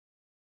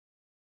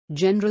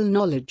General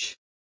knowledge.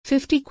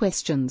 50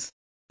 questions.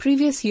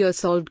 Previous year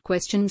solved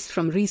questions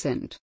from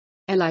recent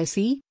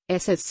LIC,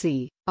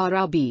 SSC,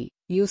 RRB,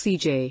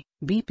 UCJ,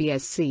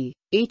 BPSC,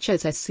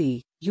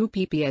 HSSC,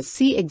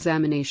 UPPSC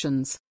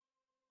examinations.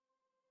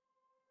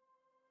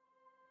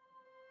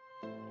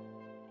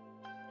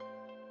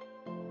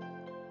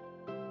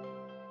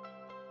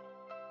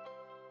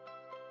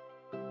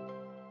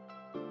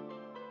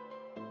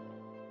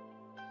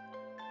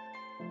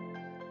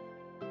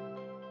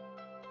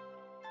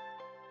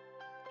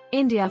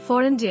 India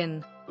for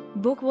Indian.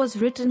 Book was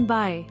written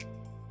by.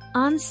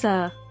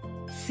 Answer: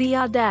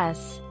 C.R.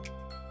 Das.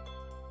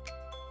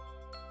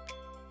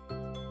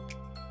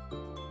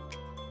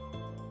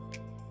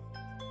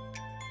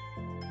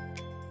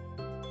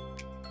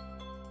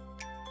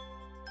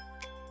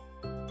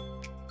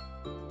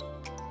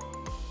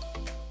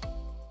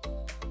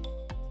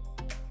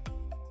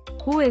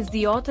 Who is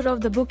the author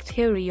of the book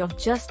Theory of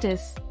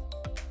Justice?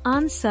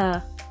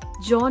 Answer: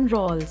 John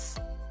Rawls.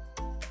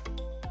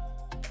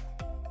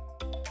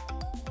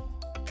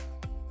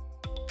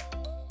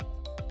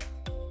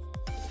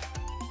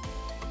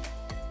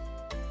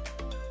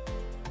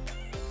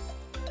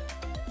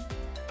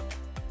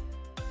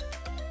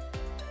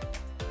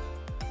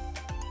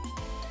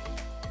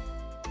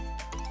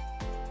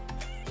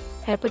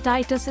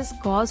 Hepatitis is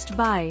caused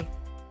by.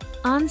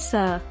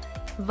 Answer: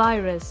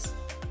 virus.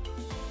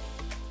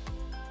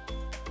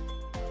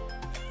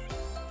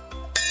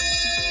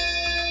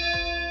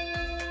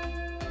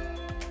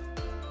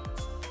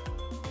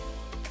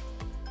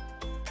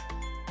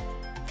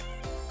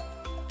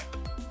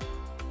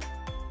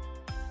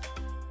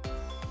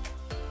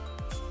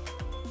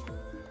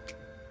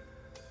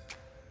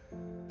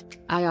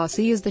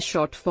 IRC is the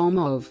short form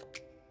of.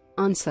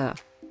 Answer: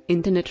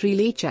 Internet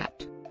Relay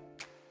Chat.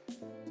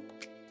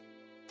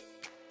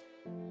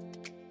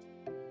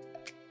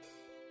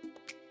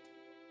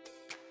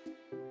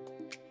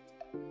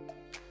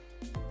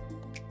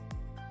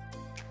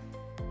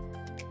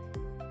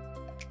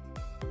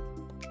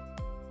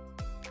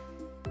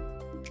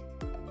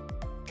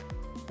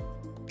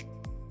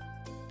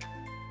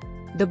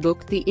 The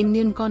book The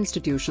Indian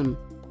Constitution,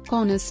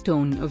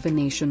 Cornerstone of a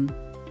Nation,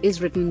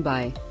 is written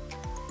by.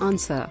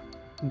 Answer: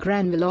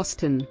 Granville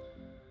Austin.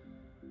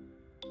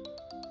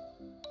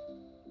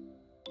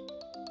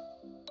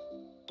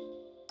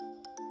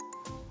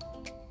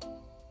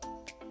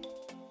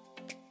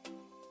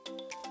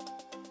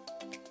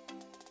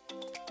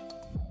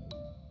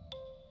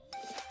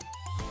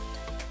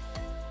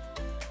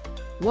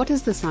 What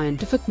is the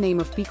scientific name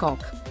of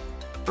peacock?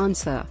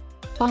 Answer: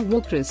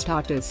 Pavo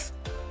cristatus.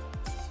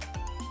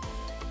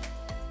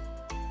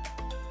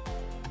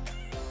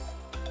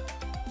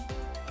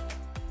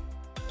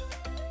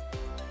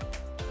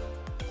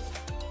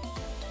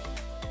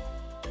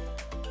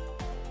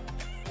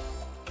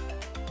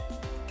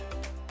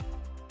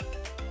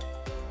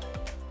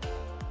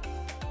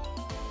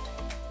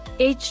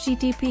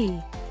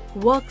 HTTP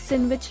works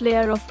in which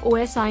layer of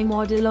OSI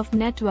model of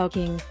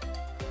networking?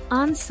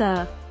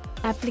 Answer: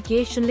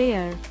 application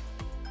layer.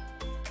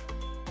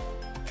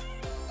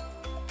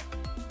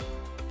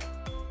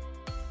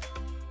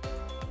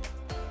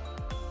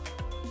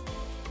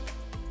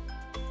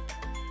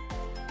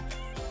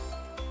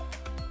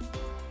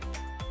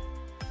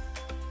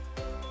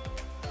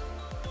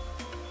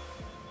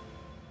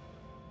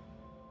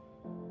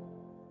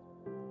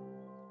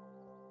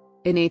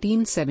 In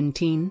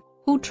 1817,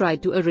 who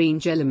tried to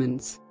arrange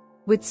elements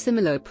with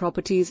similar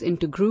properties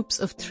into groups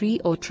of 3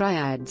 or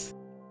triads?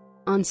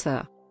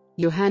 Answer: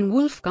 Johann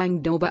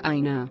Wolfgang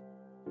Dobereiner.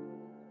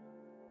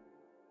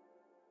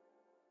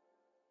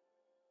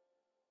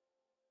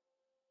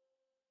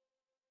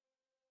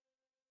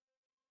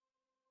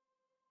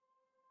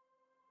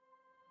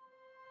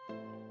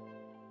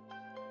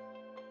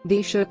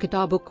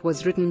 Deshakita book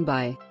was written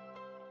by.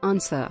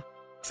 Answer: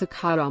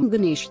 Sakharam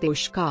Ganesh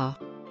Deshka.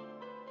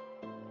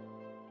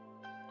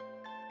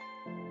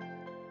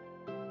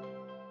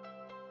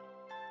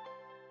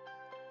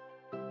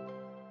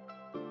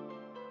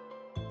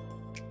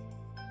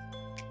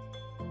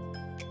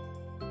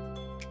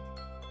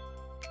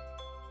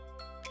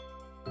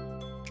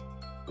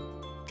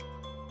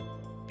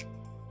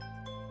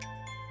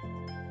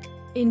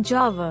 In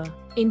Java,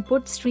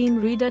 input stream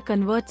reader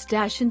converts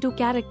dash into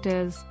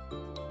characters.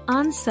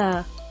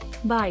 Answer: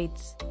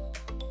 bytes.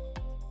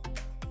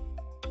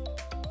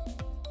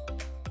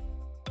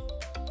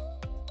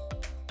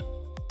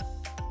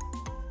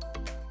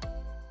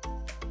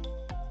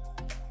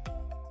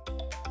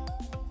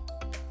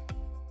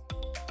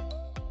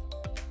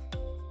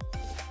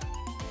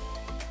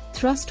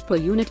 Thrust per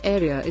unit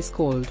area is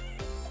called.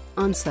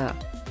 Answer: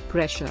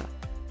 pressure.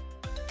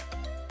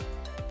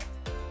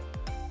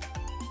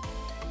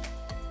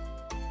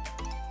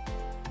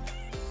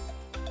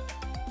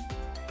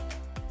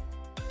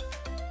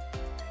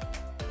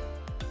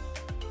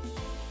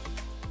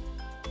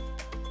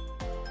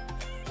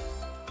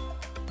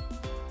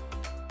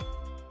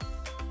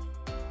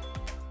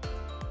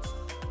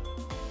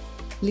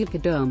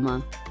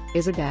 Leukoderma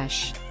is a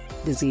dash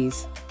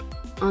disease.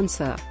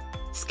 Answer: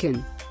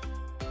 Skin.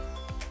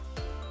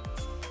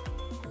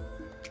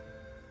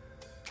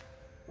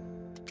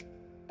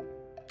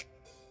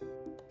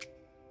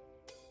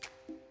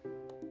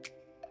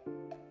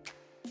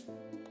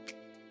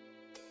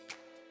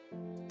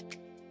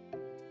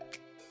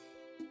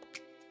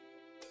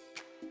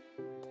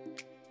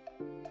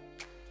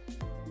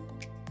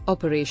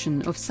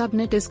 Operation of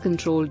subnet is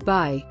controlled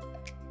by.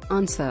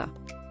 Answer: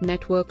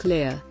 network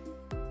layer.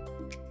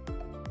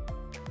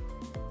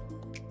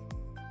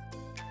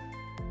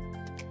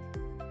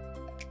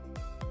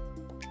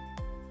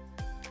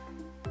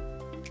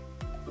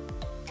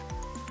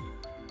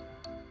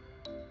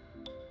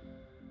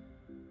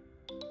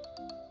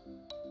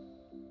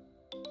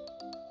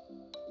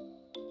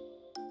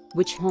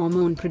 Which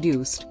hormone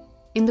produced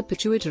in the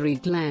pituitary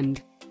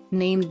gland,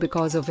 named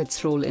because of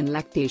its role in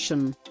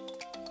lactation?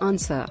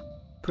 Answer: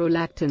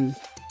 prolactin.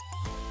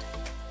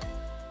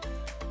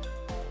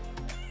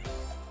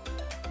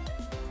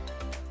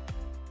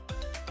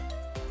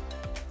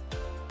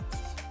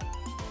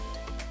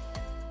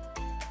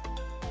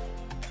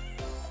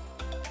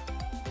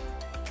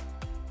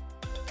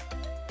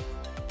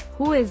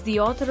 Who is the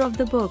author of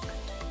the book,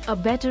 A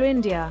Better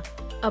India,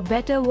 A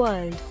Better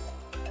World?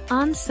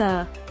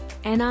 Answer: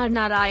 N.R.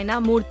 Narayana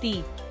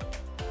Murthy.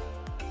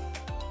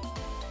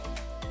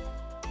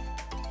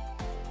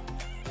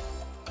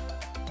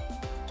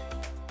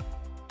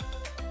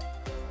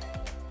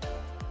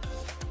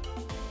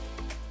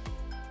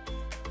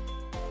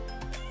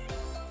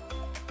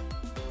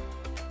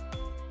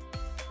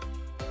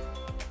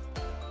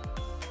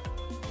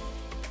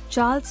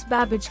 Charles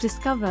Babbage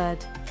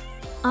discovered.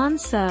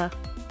 Answer: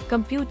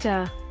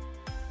 computer.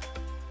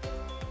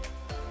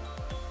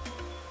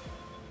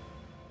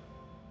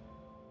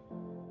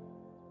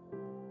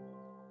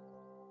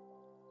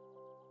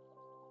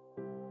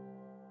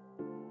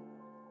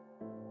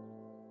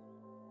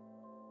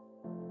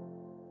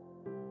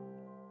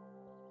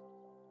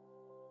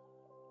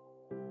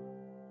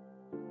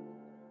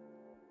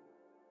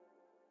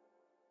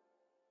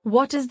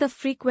 What is the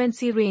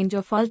frequency range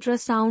of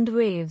ultrasound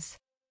waves?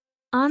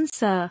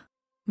 Answer: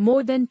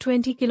 more than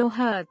 20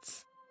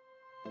 kHz.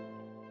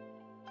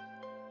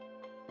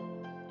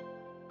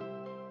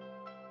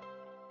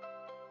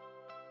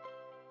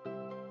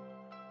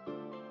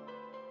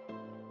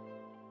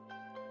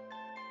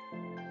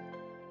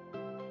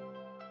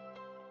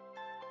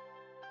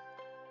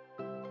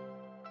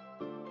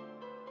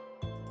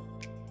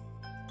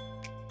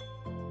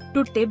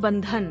 Tutte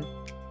Bandhan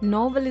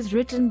novel is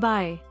written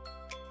by.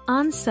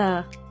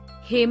 Answer: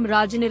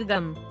 Hemraj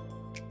Nirgam.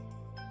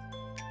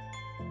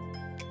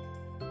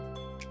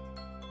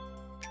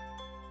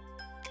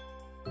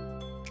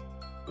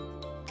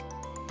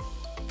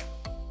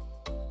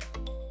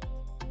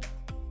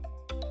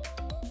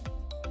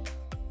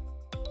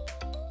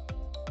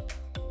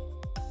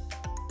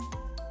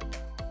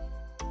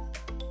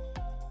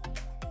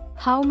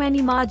 How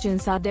many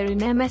margins are there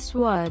in MS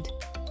Word?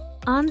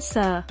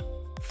 Answer: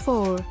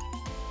 4.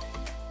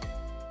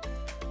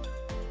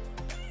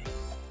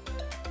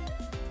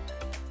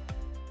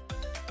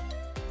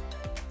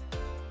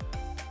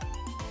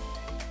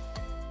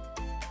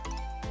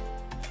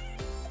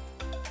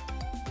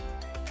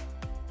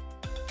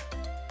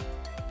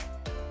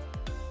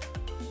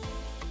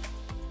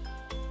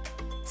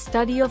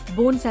 Study of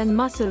bones and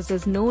muscles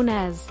is known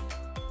as.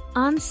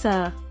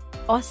 Answer: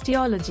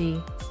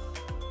 osteology.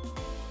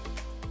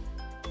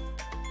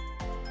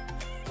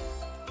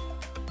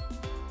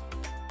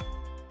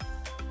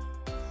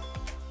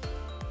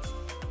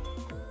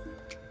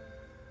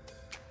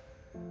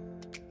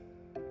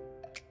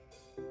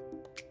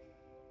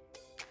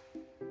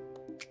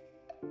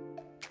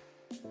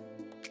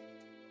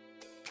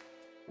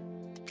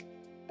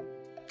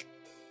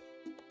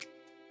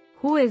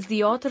 Who is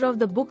the author of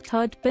the book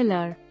Third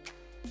Pillar?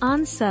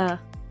 Answer: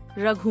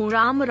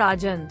 Raghuram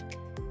Rajan.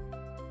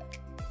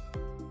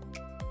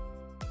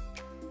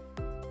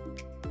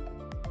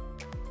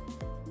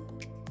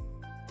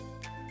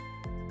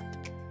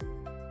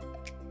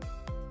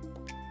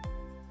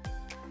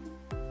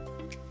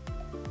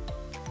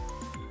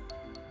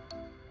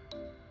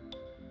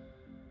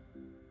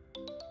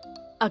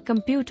 A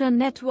computer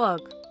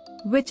network,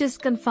 which is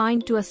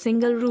confined to a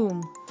single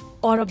room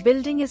or a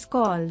building, is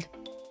called.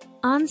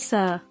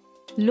 Answer: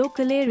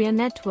 local area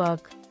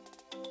network.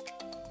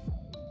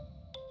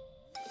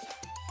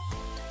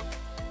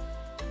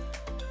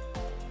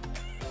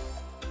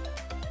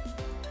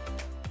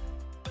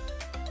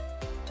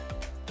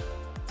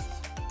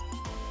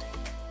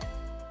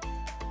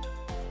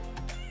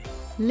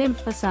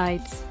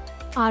 Lymphocytes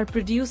are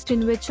produced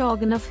in which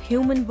organ of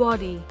human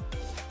body?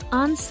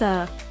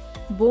 Answer: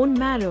 bone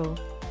marrow.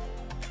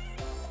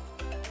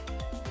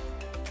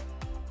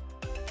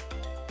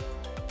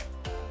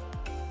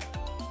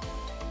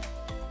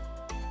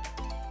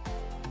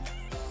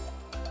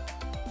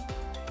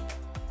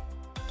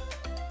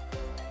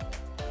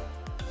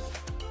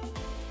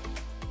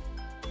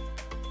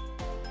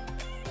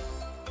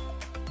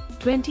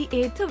 The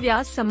 28th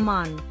Vyas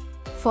Samman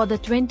for the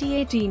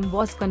 2018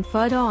 was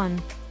conferred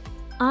on.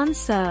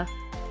 Answer: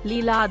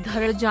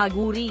 Leeladhar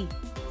जागूरी।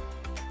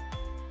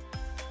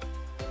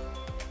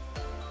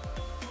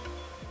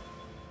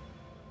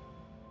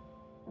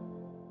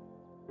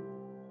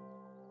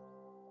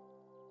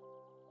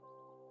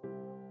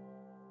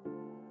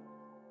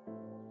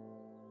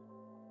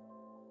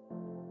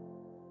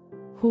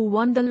 Who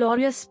won the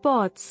Laureus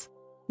Sports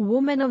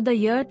Woman of the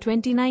Year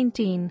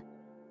 2019?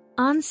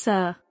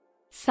 Answer: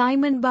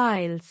 Simone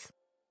Biles.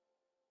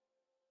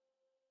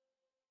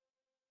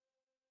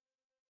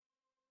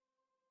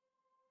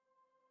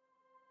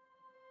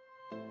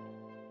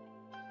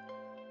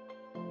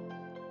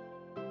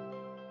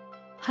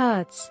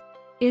 Hertz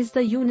is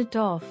the unit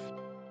of.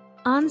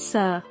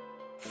 Answer: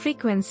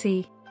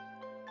 frequency.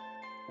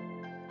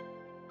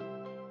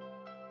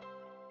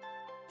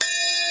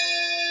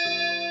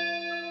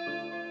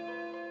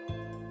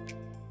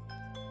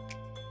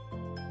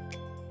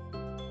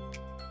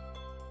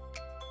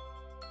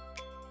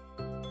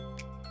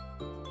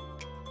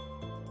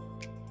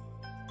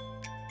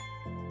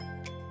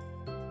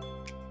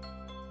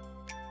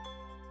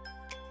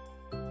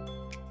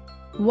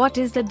 What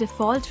is the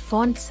default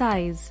font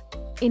size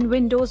in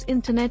Windows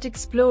Internet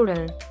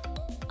Explorer?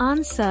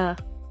 Answer: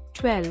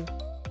 12.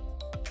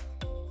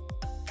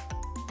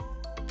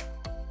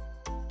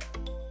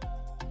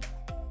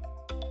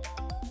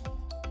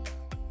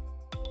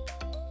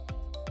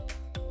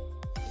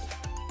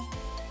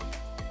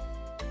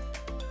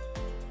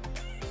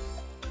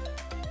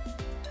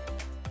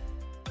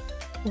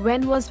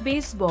 When was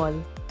baseball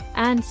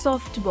and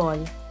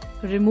softball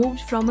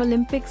removed from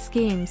Olympics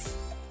Games?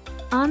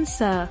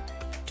 Answer: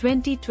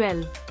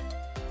 2012.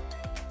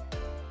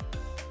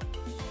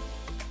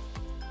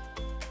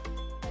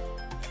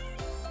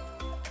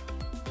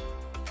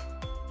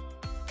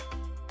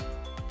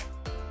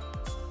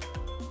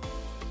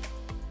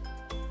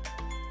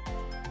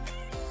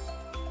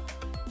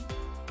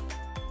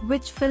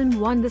 Which film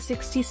won the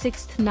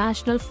 66th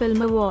National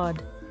Film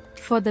Award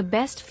for the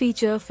Best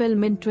Feature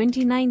Film in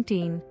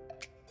 2019?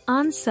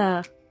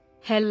 Answer: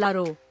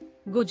 Hellaro,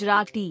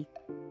 Gujarati.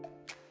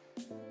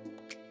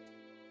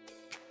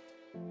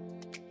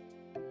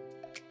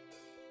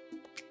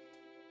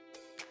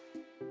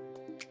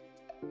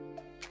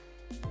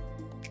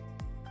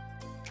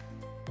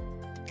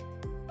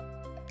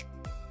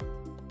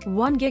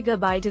 One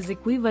gigabyte is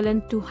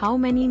equivalent to how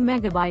many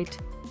megabyte?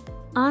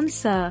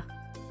 Answer: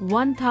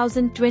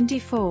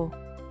 1024.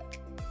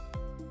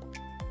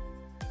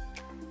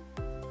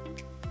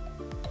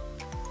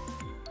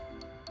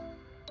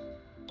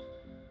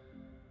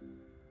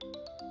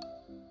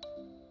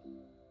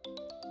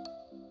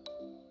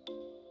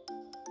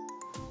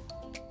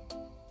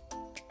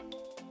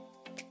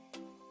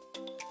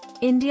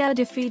 India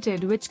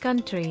defeated which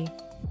country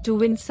to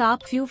win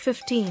SAP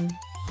U15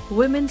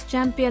 Women's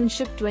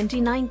Championship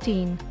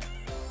 2019?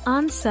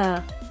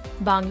 Answer: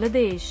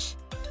 Bangladesh.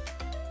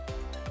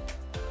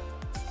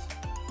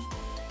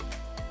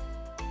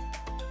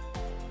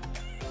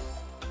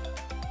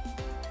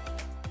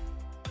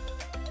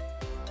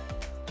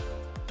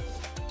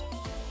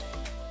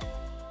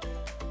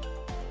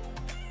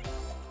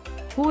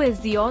 Who is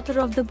the author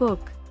of the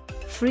book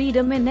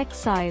Freedom in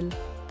Exile?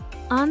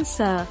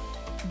 Answer: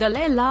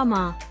 Dalai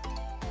Lama.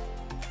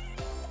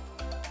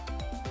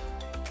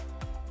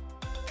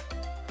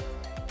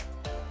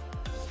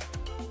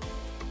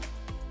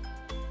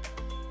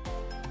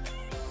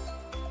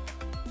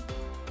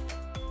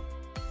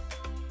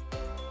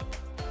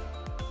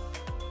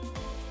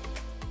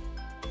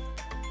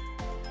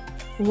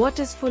 What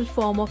is full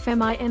form of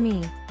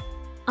MIME?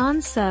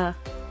 Answer: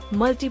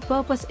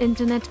 Multipurpose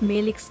Internet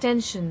Mail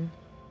Extension.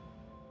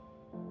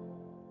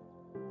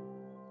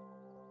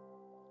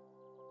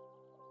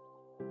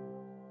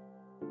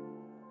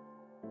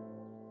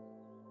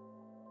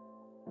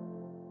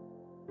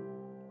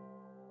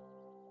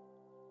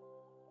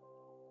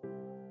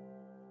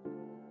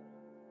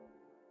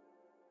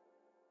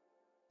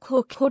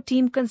 Kho-Kho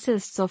team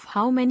consists of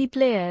how many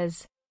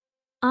players?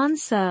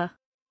 Answer: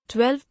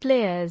 12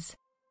 players.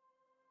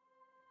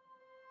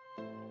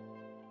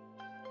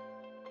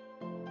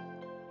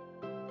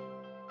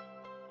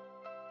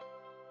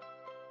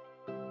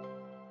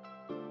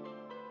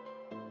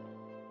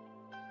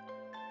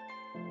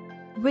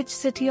 Which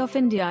city of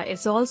India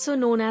is also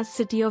known as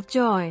City of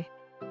Joy?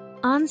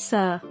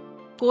 Answer: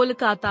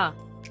 Kolkata.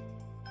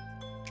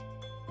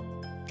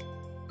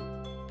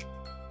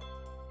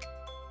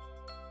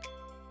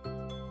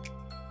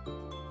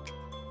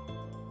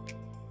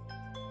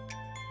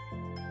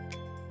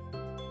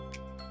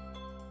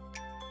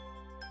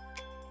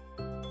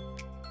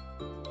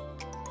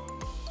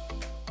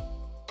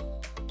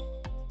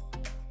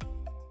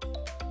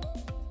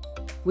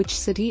 Which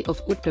city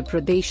of Uttar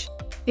Pradesh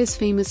is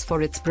famous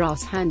for its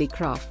brass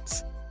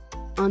handicrafts?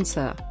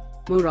 Answer: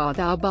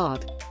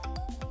 Moradabad.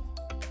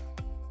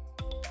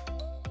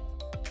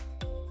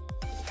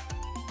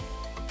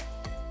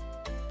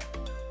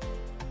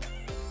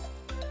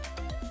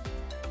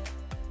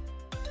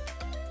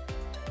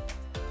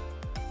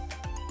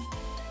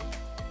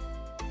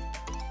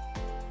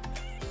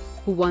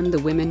 who won the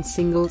women's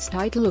singles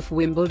title of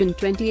Wimbledon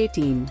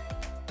 2018?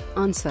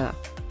 Answer: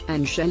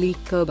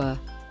 Angelique Kerber.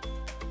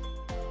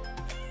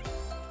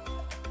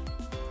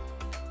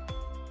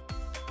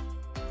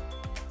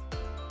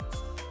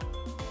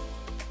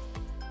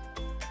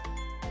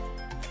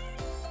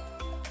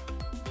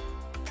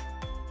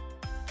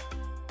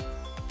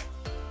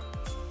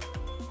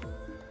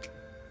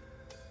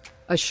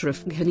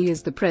 Ashraf Ghani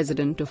is the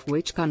president of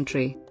which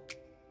country?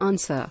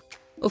 Answer: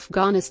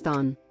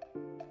 Afghanistan.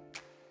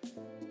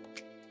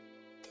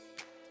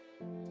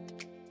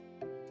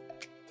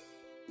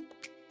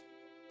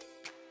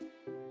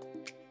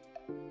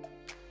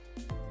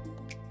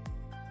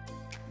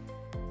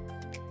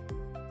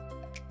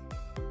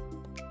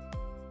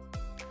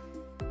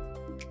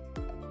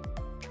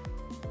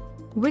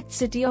 Which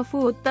city of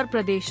Uttar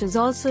Pradesh is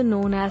also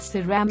known as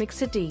Ceramic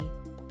City?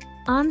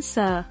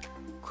 Answer: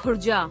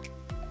 Khurja.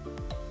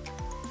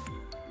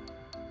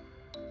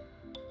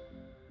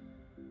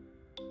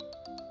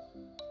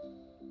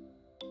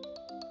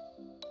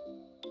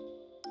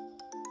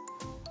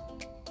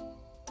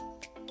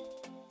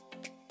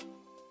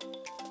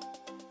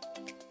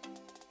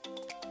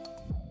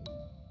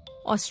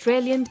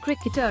 Australian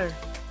cricketer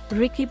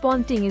Ricky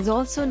Ponting is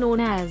also known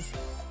as?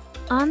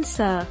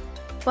 Answer: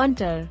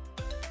 punter.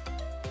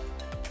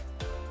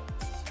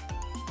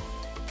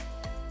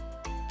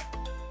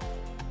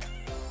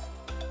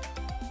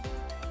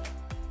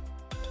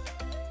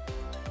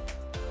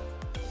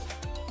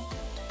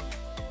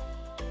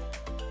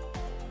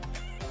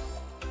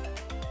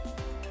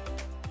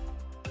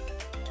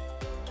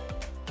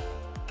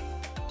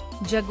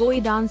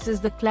 Jagoi dance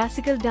is the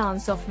classical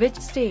dance of which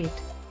state?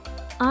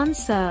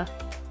 Answer: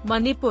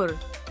 Manipur.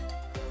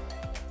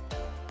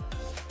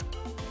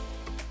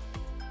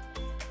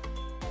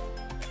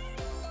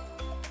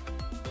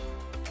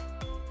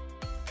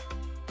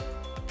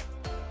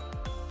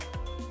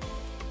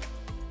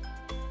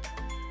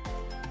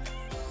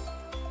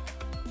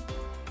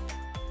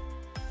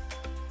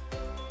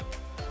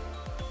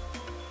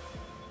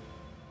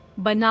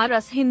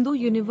 Banaras Hindu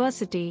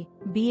University,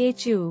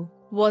 BHU,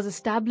 was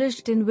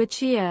established in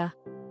which year?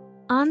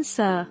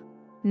 Answer: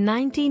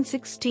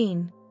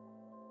 1916.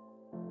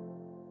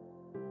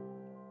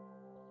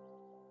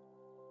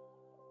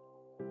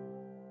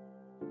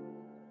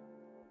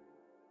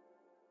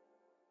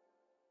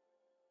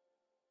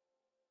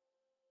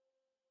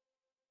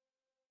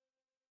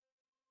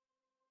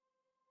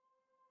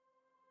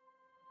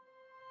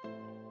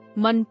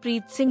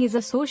 Manpreet Singh is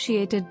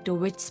associated to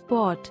which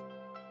sport?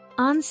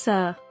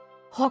 Answer: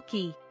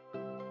 hockey.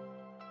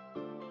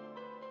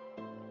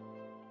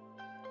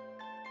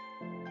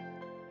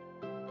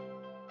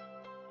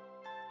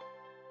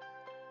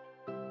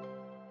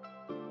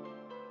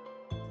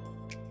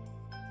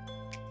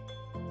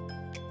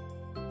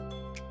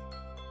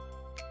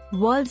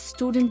 World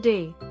Student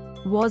Day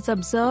was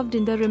observed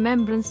in the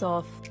remembrance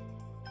of?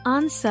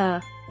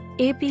 Answer: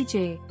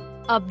 APJ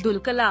Abdul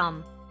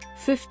Kalam,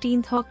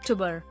 15th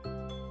October.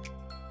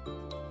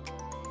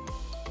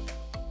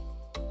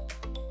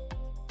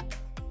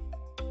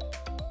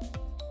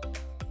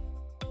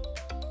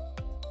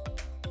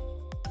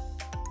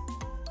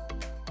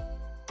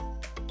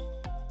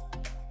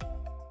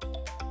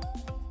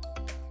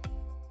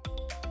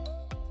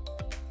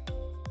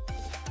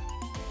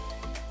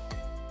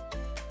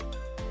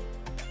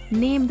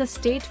 Name the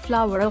state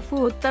flower of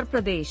Uttar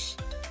Pradesh.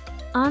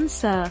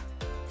 Answer: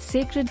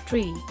 sacred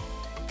tree.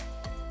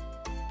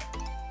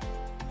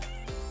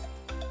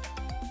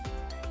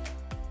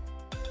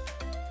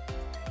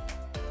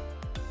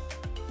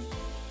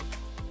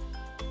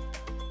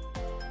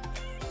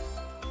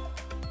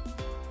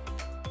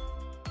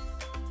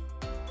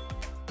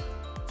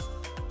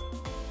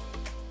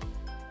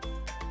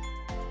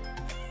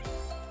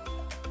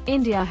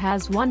 India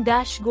has won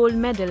gold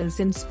medals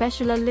in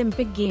Special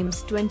Olympic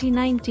Games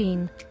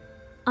 2019.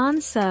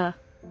 Answer: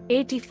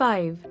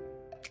 85.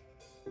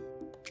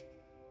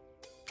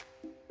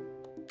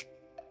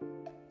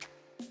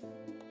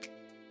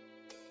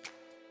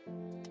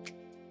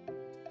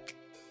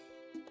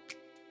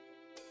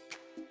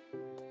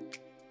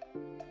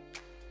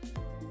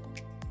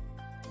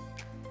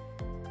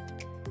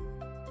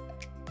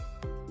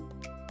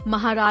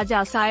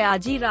 Maharaja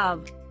Sayaji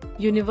Rao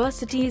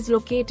University is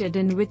located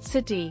in which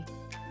city?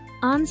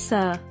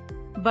 Answer: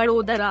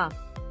 Vadodara.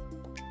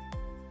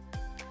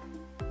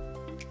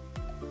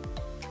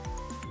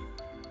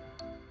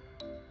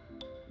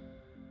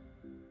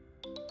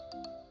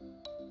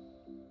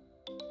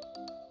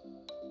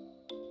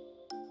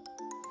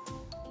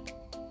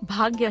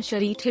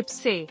 Bhagyashari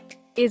Thipse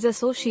is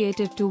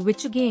associated to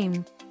which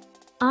game?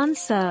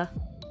 Answer: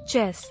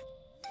 chess.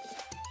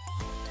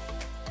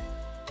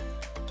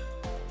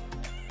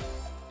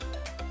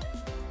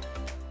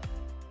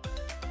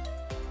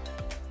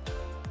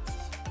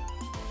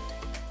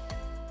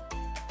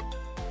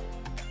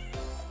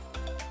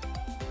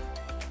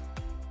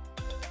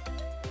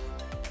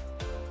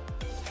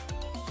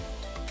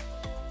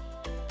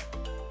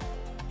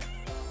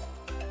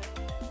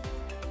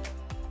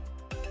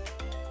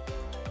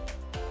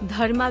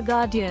 Dharma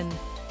Guardian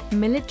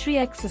military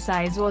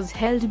exercise was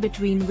held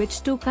between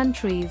which two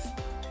countries?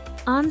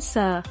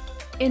 Answer: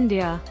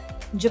 India,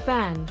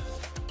 Japan.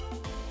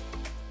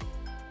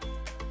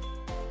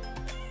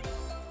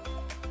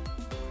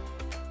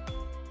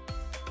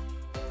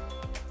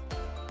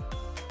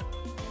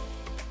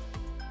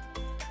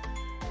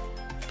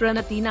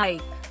 Pranati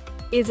Naik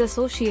is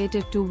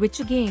associated to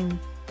which game?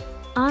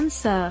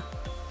 Answer: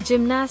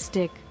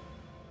 Gymnastic.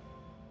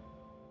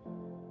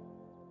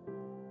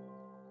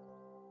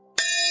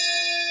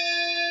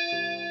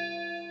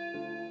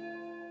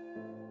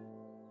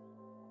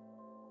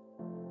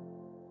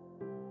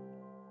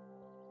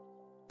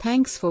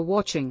 Thanks for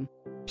watching.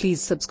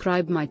 Please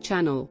subscribe my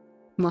channel,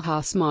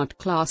 Maha Smart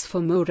Class,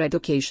 for more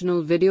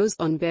educational videos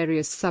on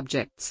various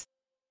subjects.